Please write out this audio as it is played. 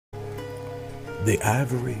The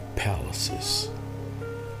Ivory Palaces.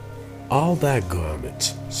 All thy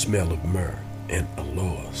garments smell of myrrh and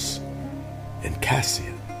aloes and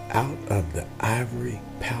cassia out of the ivory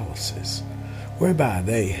palaces, whereby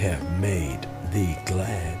they have made thee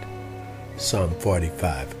glad. Psalm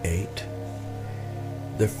 45:8.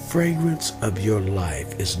 The fragrance of your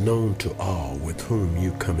life is known to all with whom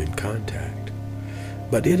you come in contact,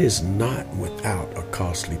 but it is not without a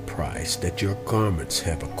costly price that your garments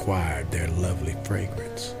have acquired their lovely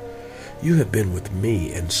fragrance. You have been with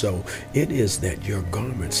me, and so it is that your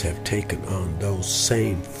garments have taken on those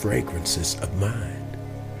same fragrances of mine.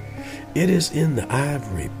 It is in the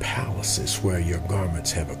ivory palaces where your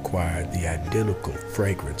garments have acquired the identical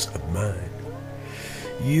fragrance of mine.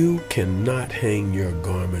 You cannot hang your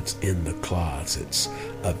garments in the closets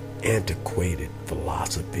of antiquated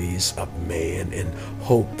philosophies of man and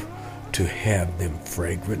hope to have them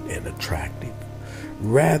fragrant and attractive.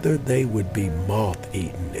 Rather, they would be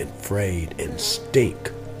moth-eaten and frayed and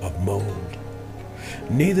stink of mold.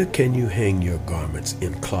 Neither can you hang your garments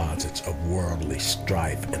in closets of worldly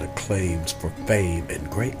strife and acclaims for fame and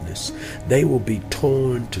greatness. They will be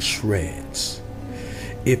torn to shreds.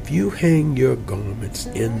 If you hang your garments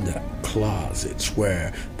in the closets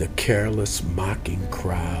where the careless, mocking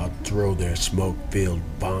crowd throw their smoke-filled,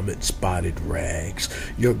 vomit-spotted rags,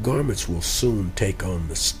 your garments will soon take on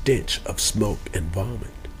the stench of smoke and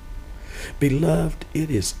vomit. Beloved,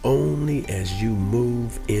 it is only as you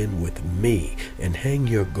move in with me and hang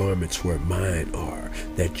your garments where mine are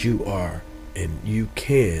that you are and you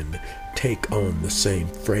can take on the same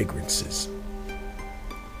fragrances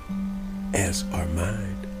as are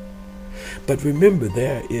mine. But remember,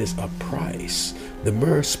 there is a price, the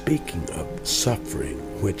myrrh speaking of suffering,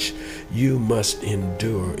 which you must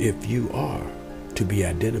endure if you are to be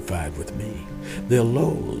identified with me. The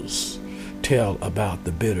aloes tell about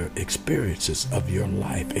the bitter experiences of your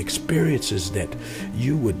life, experiences that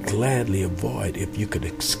you would gladly avoid if you could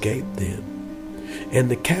escape them. And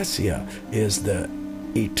the cassia is the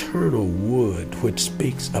eternal wood which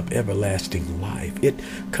speaks of everlasting life. It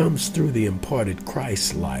comes through the imparted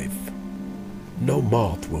Christ life. No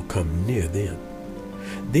moth will come near them.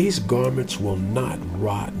 These garments will not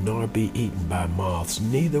rot nor be eaten by moths,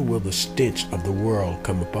 neither will the stench of the world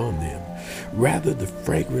come upon them. Rather, the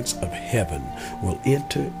fragrance of heaven will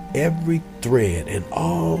enter every thread, and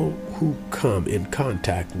all who come in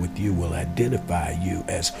contact with you will identify you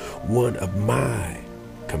as one of my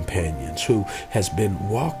companions who has been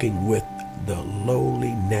walking with the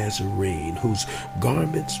lowly Nazarene, whose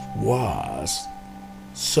garments was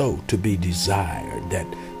so to be desired that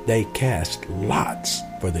they cast lots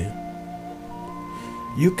for them.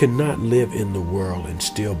 You cannot live in the world and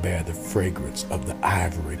still bear the fragrance of the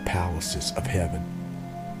ivory palaces of heaven.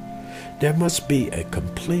 There must be a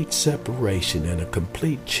complete separation and a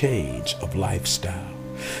complete change of lifestyle.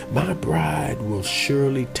 My bride will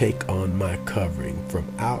surely take on my covering from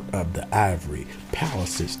out of the ivory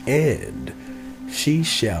palaces, and she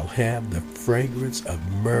shall have the fragrance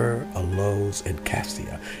of myrrh, aloes, and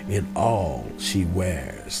cassia in all she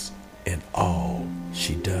wears and all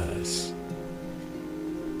she does.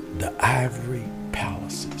 The ivory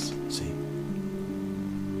palaces, see?